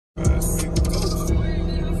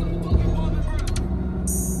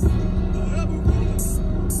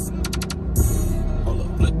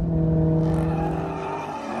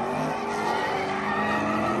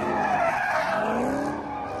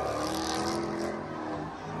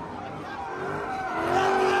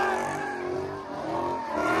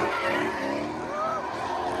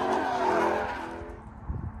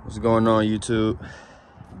going on, YouTube?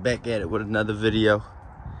 Back at it with another video.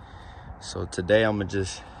 So today I'm gonna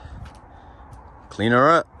just clean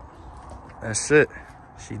her up. That's it.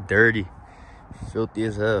 She dirty, filthy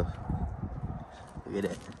as hell. Look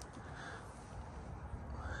at that.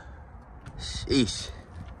 Sheesh.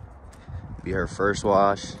 Be her first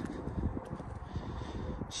wash.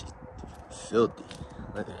 She's filthy.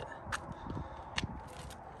 Look at that.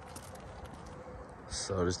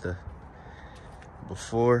 So there's the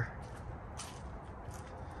before.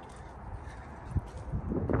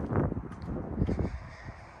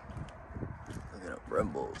 Look at the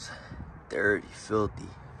Brembos. Dirty, filthy.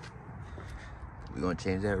 We're gonna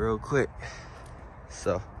change that real quick.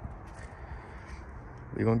 So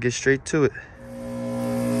we're gonna get straight to it.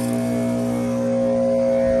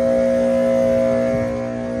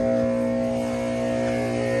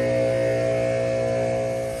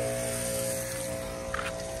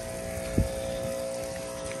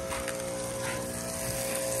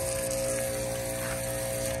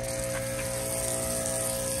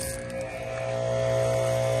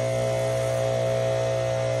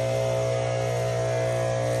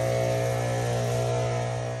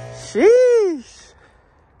 Sheesh.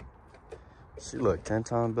 She look 10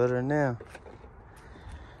 times better now.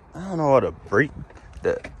 I don't know how to break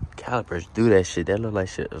the calipers do that shit. That look like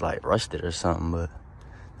shit was like rusted or something, but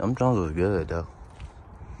them joints was good though.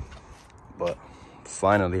 But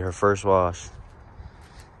finally her first wash.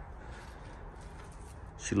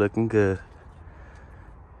 She looking good.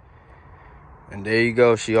 And there you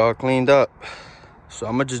go, she all cleaned up. So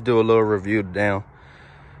I'm gonna just do a little review down.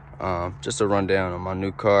 Just a rundown on my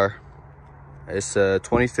new car. It's a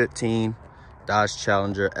 2015 Dodge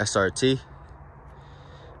Challenger SRT.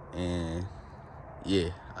 And yeah,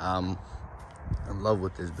 I'm in love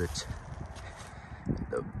with this bitch.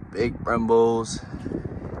 The big Brembos.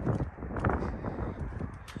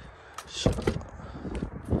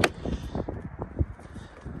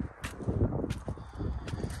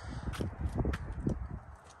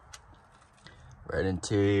 Red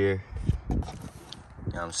interior. You know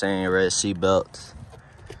what I'm saying? Red seat belts.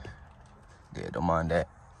 Yeah, don't mind that.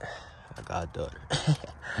 I got a daughter.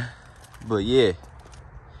 But yeah.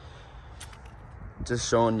 Just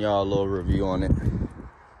showing y'all a little review on it.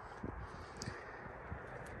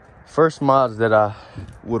 First mods that I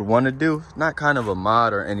would want to do, not kind of a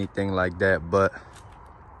mod or anything like that, but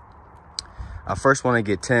I first want to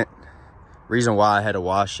get tint. Reason why I had to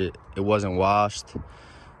wash it, it wasn't washed.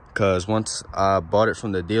 Because once I bought it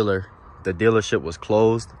from the dealer, the dealership was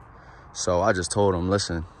closed. So I just told him,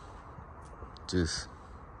 listen, just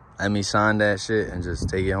let me sign that shit and just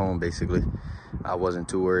take it home, basically. I wasn't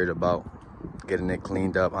too worried about getting it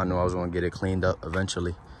cleaned up. I knew I was gonna get it cleaned up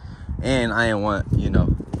eventually. And I didn't want, you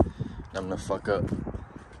know, them to fuck up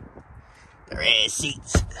the red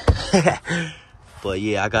seats. But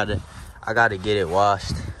yeah, I gotta get it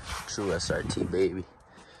washed. True SRT, baby.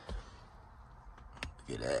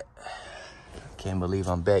 Look at that. Can't believe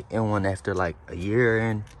I'm back in one after like a year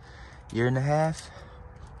and a half.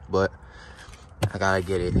 But I gotta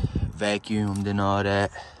get it vacuumed and all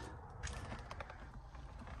that.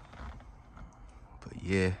 But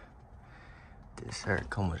yeah, this hair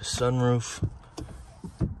come with a sunroof.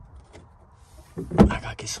 I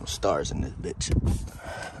gotta get some stars in this bitch.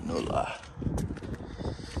 No lie.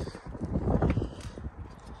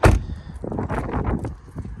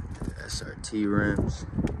 SRT rims,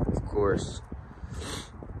 of course.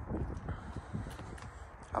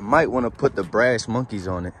 I might want to put the brass monkeys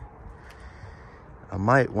on it. I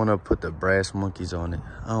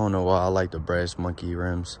don't know why I like the brass monkey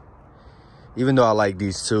rims. Even though I like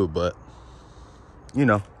these too, but you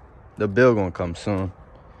know, the bill gonna come soon.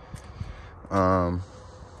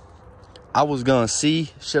 I was gonna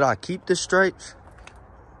see, should I keep the stripes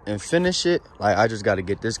and finish it? Like, I just gotta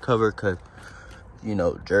get this covered because, you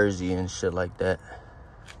know, Jersey and shit like that.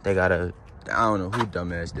 They gotta, I don't know who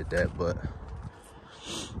dumbass did that, but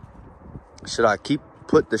should I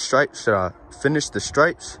put the stripes? Should I finish the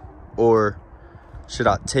stripes? Or should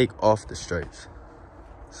I take off the stripes?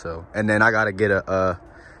 So, and then I gotta get a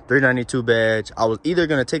 392 badge. I was either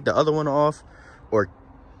gonna take the other one off or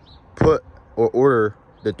order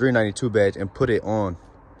the 392 badge and put it on.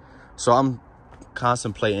 So I'm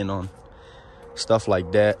contemplating on stuff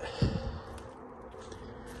like that.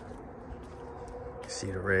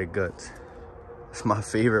 See the red guts. It's my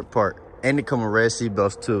favorite part. And they come with red seat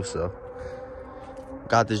belts too, so.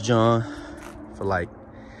 Got this John for like,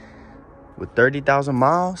 with 30,000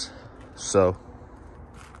 miles. So,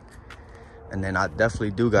 and then I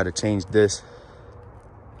definitely do gotta change this.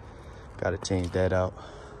 Gotta change that out.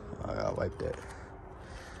 I gotta wipe that.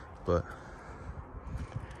 But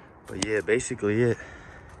But yeah, basically it.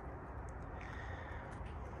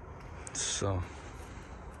 So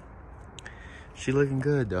she looking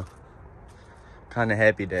good though. Kind of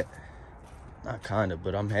happy that, not kind of,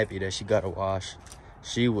 but I'm happy that she got a wash.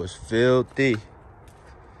 She was filthy.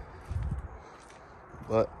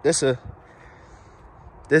 But this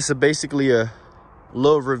is basically a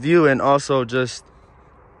little review and also just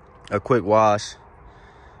a quick wash.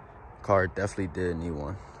 Car definitely did need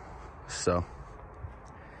one. So,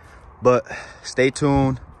 but stay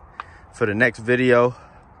tuned for the next video.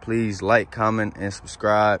 Please like, comment, and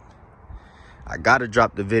subscribe. I gotta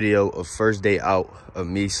drop the video of first day out of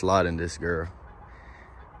me slotting this girl.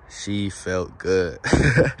 She felt good.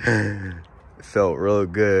 It felt real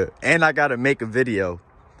good. And I gotta make a video.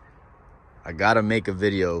 I gotta make a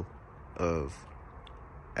video of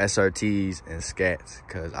SRTs and scats,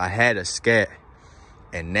 because I had a scat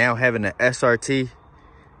and now having an SRT,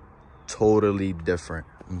 totally different.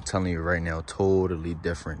 I'm telling you right now, totally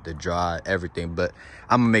different. The drive, everything. But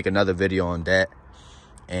I'm gonna make another video on that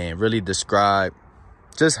and really describe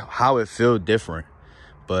just how it feels different.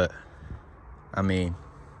 But I mean,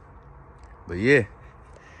 but yeah,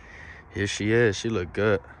 here she is. She look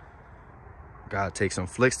good. Gotta take some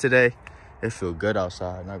flicks today. It feel good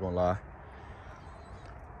outside, not gonna lie.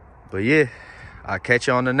 But yeah, I'll catch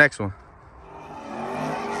you on the next one.